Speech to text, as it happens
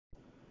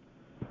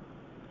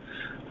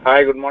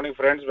Hi, good morning,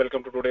 friends.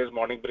 Welcome to today's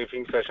morning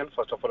briefing session.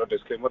 First of all, a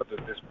disclaimer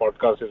that this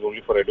podcast is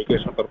only for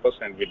educational purpose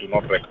and we do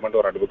not recommend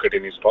or advocate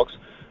any stocks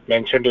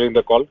mentioned during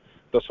the call.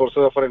 The sources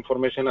of our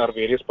information are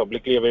various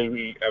publicly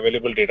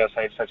available data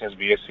sites such as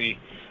BSE,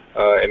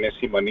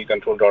 NSE,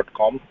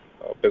 moneycontrol.com,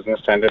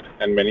 Business Standard,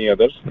 and many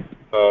others.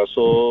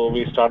 So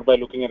we start by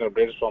looking at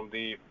updates from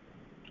the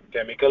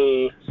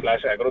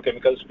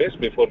chemical/agrochemical space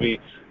before we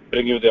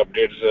bring you the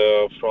updates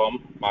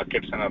from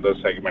markets and other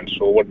segments.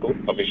 So over to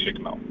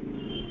Abhishek now.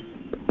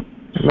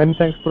 Many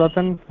thanks,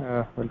 Puratan.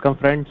 Welcome,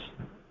 friends.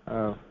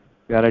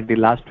 We are at the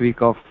last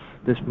week of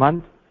this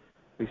month.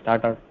 We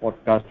start our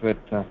podcast with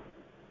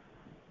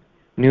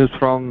news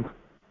from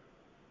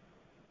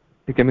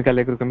the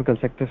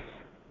chemical-agrochemical sectors.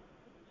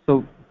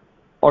 So,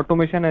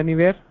 Automation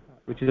Anywhere,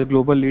 which is a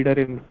global leader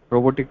in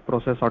robotic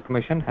process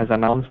automation, has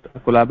announced a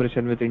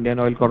collaboration with Indian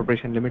Oil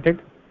Corporation Limited,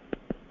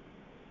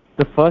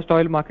 the first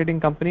oil marketing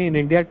company in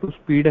India to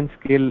speed and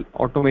scale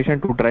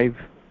automation to drive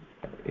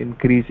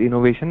increase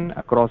innovation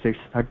across its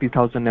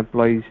 30,000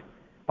 employees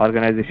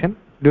organization.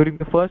 During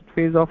the first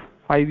phase of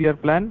 5-year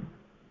plan,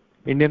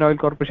 Indian Oil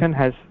Corporation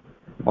has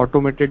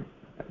automated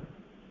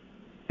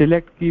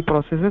select key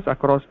processes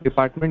across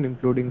departments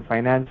including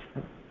finance,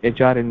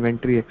 HR,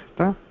 inventory,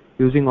 etc.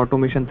 using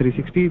Automation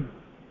 360,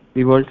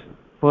 the world's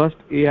first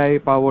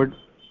AI-powered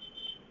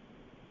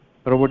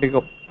robotic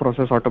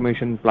process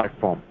automation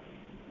platform.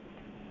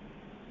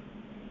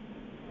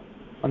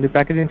 On the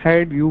packaging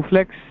side,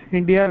 Uflex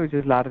India, which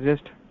is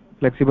largest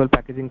flexible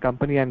packaging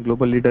company and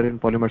global leader in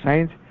polymer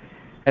science,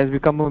 has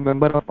become a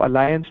member of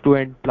Alliance to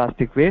End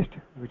Plastic Waste,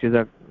 which is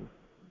a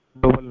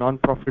global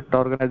non-profit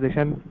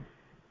organization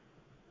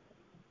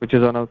which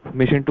is on a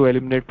mission to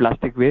eliminate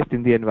plastic waste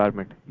in the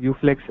environment.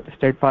 Uflex's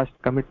steadfast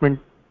commitment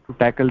to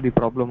tackle the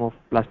problem of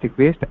plastic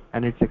waste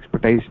and its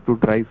expertise to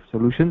drive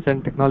solutions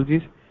and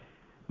technologies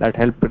that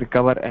help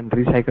recover and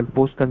recycle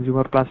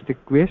post-consumer plastic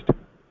waste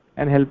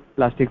and help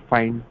plastic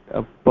find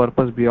a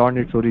purpose beyond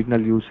its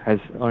original use has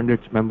earned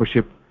its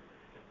membership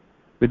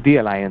with the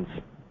alliance.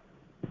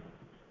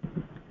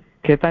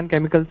 Khaitan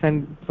Chemicals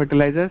and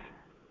Fertilizers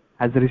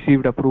has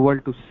received approval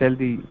to sell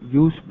the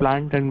used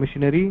plant and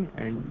machinery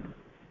and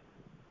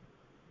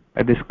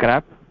the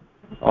scrap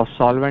of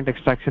solvent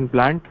extraction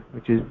plant,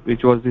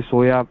 which was the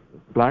soya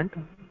plant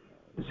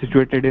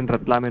situated in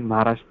Ratlam in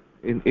Maharashtra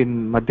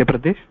in Madhya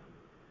Pradesh.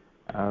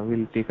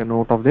 We'll take a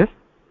note of this.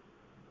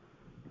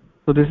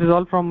 So this is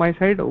all from my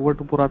side. Over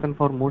to Puratan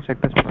for more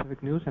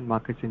sector-specific news and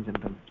markets in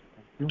general.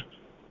 Thank you.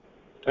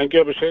 Thank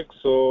you, Abhishek.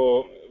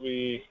 So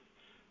we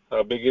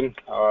begin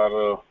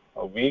our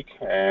week,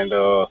 and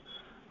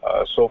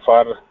so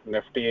far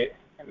Nifty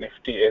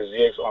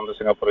SGX on the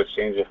Singapore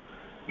Exchange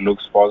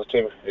looks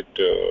positive. It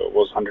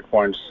was 100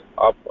 points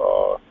up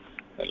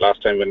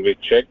last time when we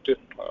checked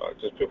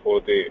just before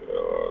the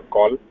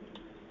call,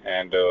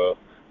 and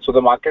so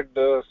the market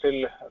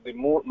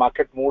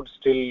market mood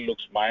still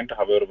looks buoyant.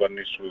 However, one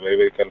needs to be very,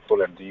 very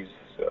careful at these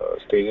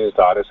stages.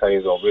 The RSI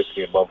is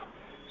obviously above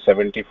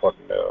 70 for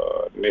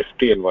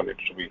Nifty, and one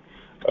needs to be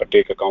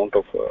take account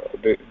of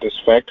this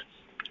fact.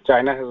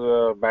 China has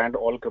banned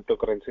all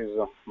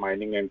cryptocurrencies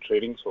mining and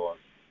trading, so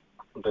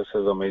this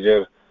is a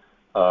major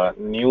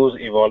news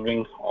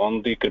evolving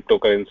on the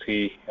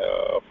cryptocurrency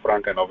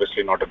front, and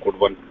obviously not a good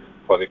one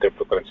for the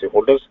cryptocurrency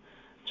holders.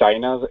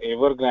 China's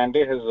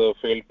Evergrande has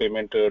failed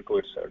payment to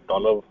its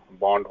dollar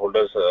bond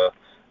holders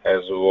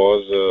as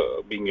was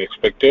being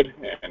expected,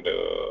 and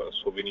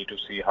so we need to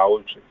see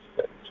how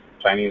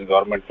Chinese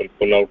government will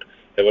pull out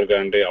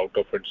Evergrande out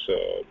of its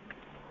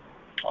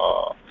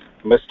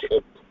missed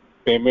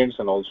payments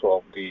and also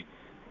of the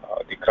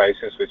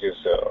crisis which is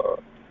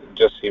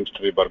just seems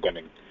to be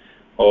burgeoning.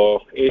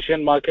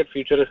 Asian market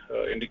future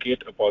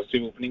indicate a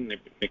positive opening.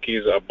 Nikkei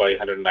is up by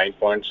 109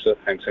 points,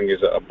 Hang Seng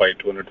is up by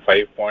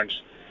 205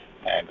 points,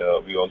 and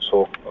we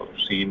also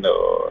seen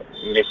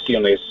Nifty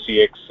on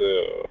SGX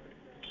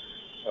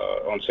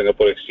on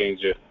Singapore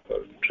Exchange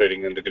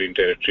trading in the green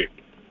territory.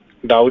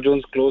 Dow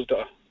Jones closed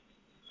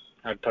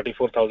at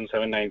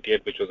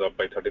 34,798, which was up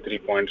by 33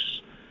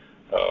 points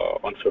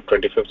on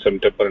 25th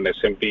September, and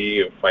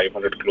S&P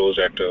 500 closed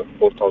at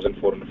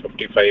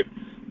 4,455,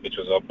 which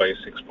was up by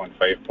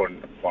 6.5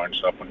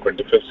 points up on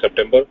 25th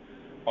September.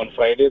 On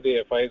Friday,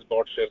 the FIs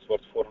bought shares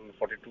worth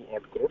 442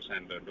 odd crores,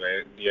 and the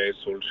DIs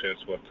sold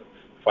shares worth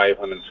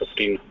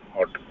 515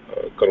 odd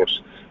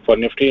crores. For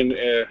Nifty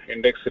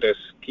index,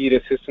 key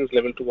resistance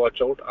level to watch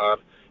out are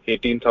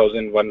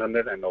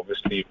 18,100 and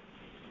obviously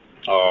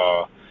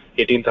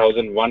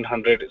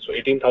 18,100. So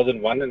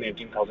 18,001 and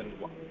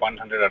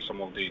 18,100 are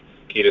some of the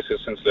key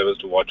resistance levels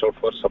to watch out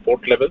for.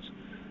 Support levels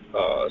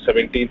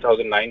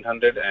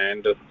 17,900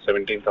 and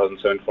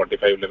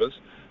 17,745 levels.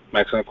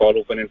 Maximum call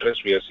open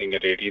interest we are seeing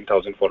at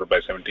 18,000 followed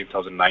by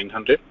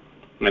 17,900,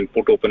 and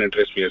put open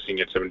interest we are seeing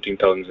at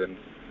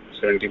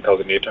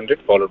 17,800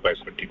 followed by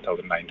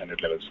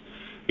 17,900 levels.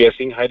 We are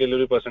seeing high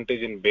delivery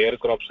percentage in Bayer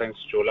Crop Science,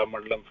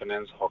 Cholamandalam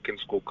Finance,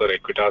 Hawkins Cooker,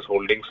 Equitas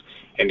Holdings,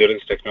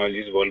 Endurance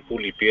Technologies, Whirlpool,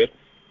 EPR,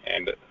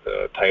 and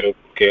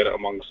Thyrocare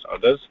amongst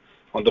others.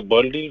 On the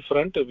Burl deal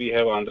front, we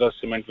have Andhra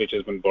Cement, which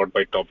has been bought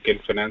by Topgale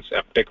Finance,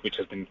 Aptech, which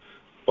has been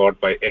bought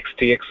by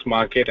XTX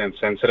Market, and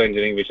Sensor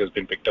Engineering, which has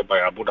been picked up by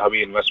Abu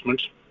Dhabi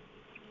Investments,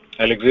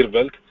 Elixir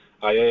Wealth,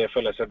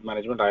 IIFL Asset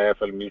Management,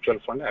 IIFL Mutual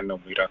Fund, and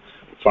Novira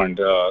Fund.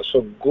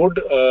 So good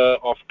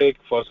offtake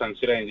for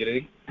Sansera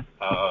Engineering,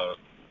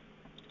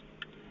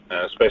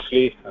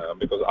 especially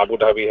because Abu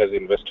Dhabi has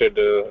invested,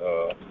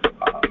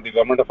 the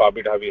government of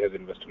Abu Dhabi has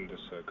invested in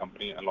this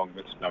company along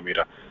with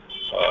Novira.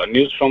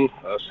 News from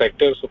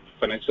sectors of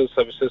financial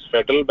services.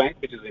 Federal Bank,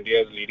 which is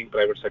India's leading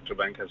private sector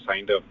bank, has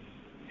signed a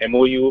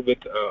MOU with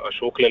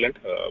Ashok Leyland,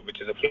 which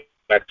is a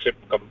flagship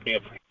company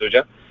of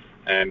Hinduja,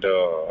 and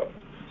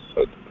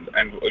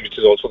which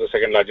is also the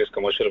second largest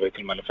commercial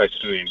vehicle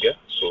manufacturer in India.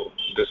 So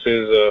this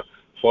is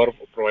for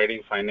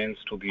providing finance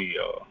to the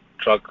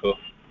truck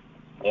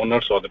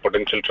owners or the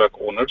potential truck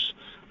owners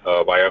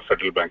via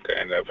Federal Bank.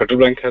 And Federal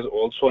Bank has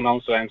also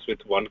announced alliance with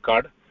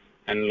OneCard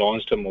and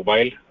launched a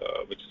mobile,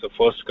 which is the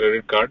first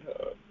credit card,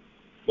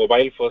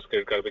 mobile first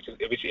credit card,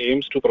 which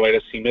aims to provide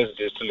a seamless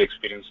digital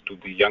experience to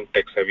the young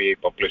tech-savvy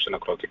population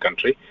across the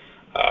country.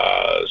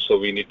 So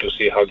we need to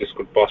see how this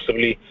could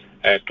possibly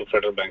add to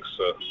Federal Bank's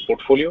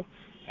portfolio.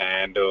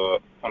 And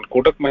on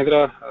Kotak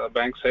Mahindra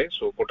Bank side,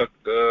 so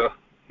Kotak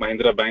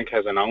Mahindra Bank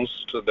has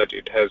announced that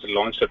it has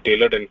launched a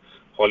tailored and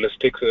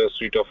holistic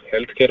suite of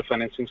healthcare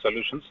financing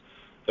solutions,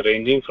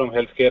 ranging from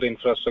healthcare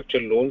infrastructure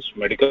loans,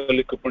 medical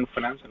equipment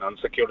finance, and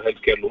unsecured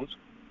healthcare loans.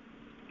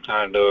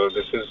 And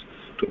this is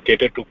to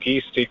cater to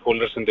key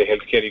stakeholders in the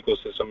healthcare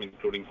ecosystem,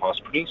 including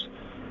hospitals,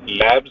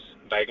 labs,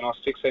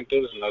 diagnostic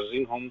centers,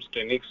 nursing homes,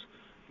 clinics,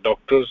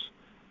 doctors,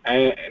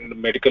 and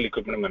medical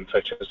equipment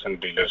manufacturers and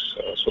dealers.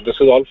 So this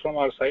is all from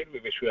our side. We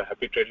wish you a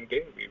happy trading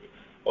day. We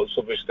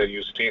also wish that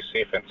you stay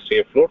safe and stay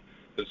afloat.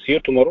 We'll see you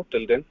tomorrow.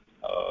 Till then,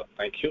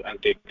 thank you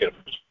and take care.